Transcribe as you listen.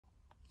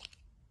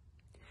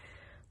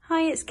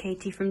Hi, it's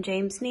Katie from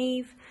James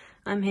Neve.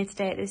 I'm here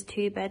today at this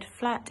 2-bed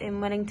flat in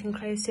Welllington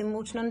Close in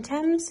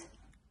Walton-on-Thames.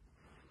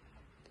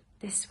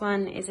 This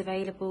one is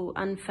available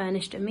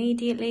unfurnished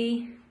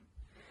immediately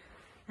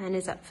and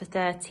is up for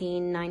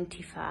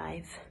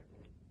 £13.95.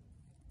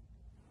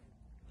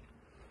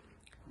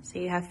 So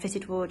you have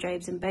fitted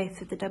wardrobes in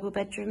both of the double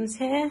bedrooms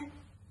here.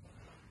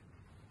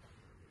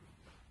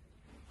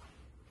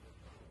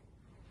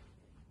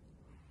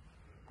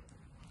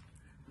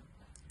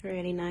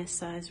 Really nice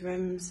size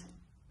rooms.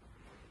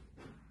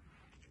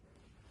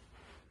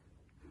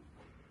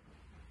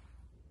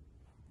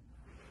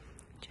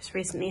 Just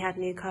recently had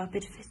new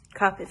carpet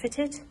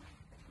fitted.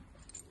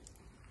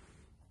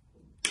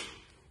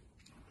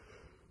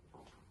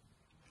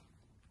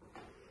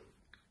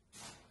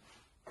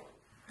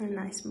 And a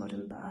nice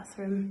modern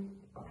bathroom.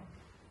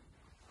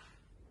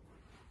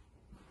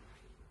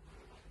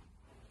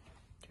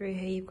 Through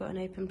here you've got an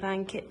open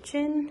plan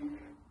kitchen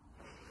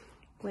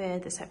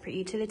with a separate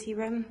utility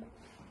room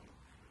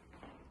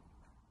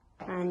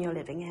and your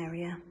living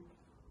area.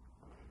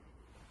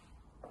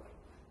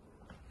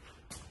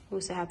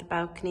 Also have the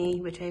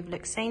balcony which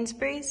overlooks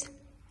Sainsbury's.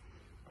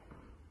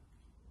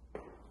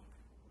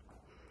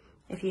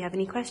 If you have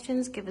any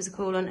questions, give us a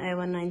call on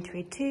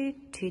 01932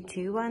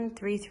 221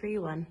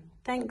 331.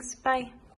 Thanks, bye.